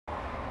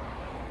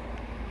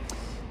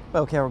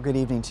Well, Carol, good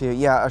evening to you.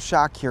 Yeah, a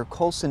shock here.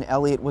 Kolson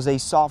Elliott was a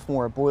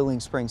sophomore at Boiling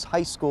Springs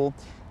High School.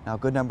 Now, a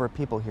good number of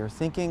people here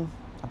thinking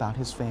about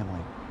his family.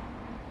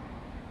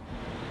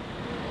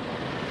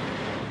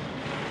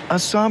 A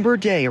somber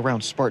day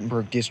around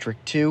Spartanburg District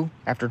 2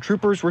 after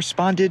troopers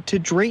responded to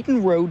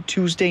Drayton Road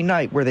Tuesday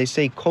night, where they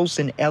say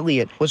Kolson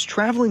Elliott was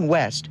traveling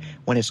west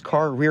when his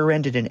car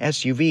rear-ended an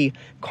SUV,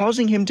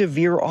 causing him to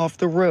veer off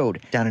the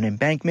road down an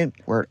embankment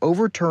where it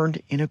overturned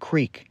in a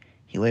creek.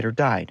 He later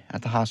died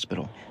at the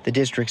hospital. The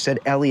district said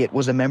Elliott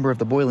was a member of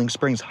the Boiling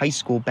Springs High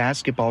School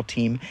basketball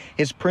team,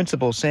 his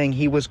principal saying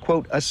he was,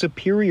 quote, a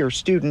superior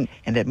student,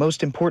 and that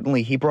most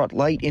importantly, he brought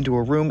light into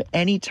a room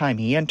anytime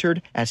he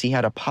entered, as he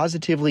had a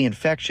positively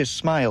infectious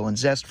smile and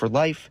zest for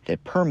life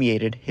that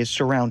permeated his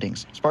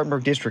surroundings.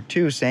 Spartanburg District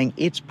 2 saying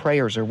its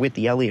prayers are with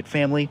the Elliott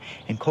family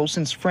and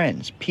Kolson's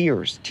friends,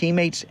 peers,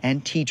 teammates,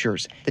 and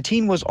teachers. The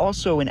teen was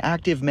also an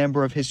active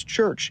member of his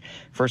church,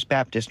 First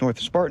Baptist North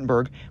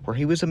Spartanburg, where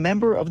he was a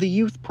member of the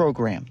youth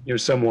program.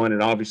 Someone,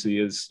 and obviously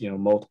is,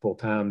 multiple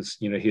times,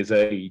 his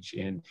age,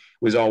 and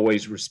was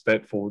always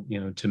respectful,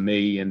 to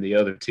me and the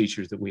other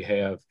teachers that we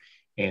have,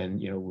 and,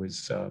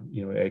 was,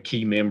 a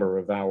key member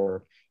of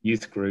our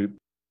youth group.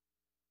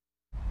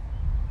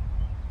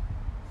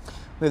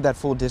 We have that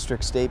full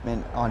district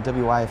statement on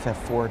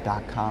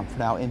WIFF4.com. For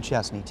now, in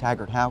Chesney,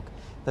 Taggart Houck,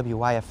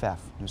 WIFF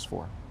News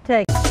 4.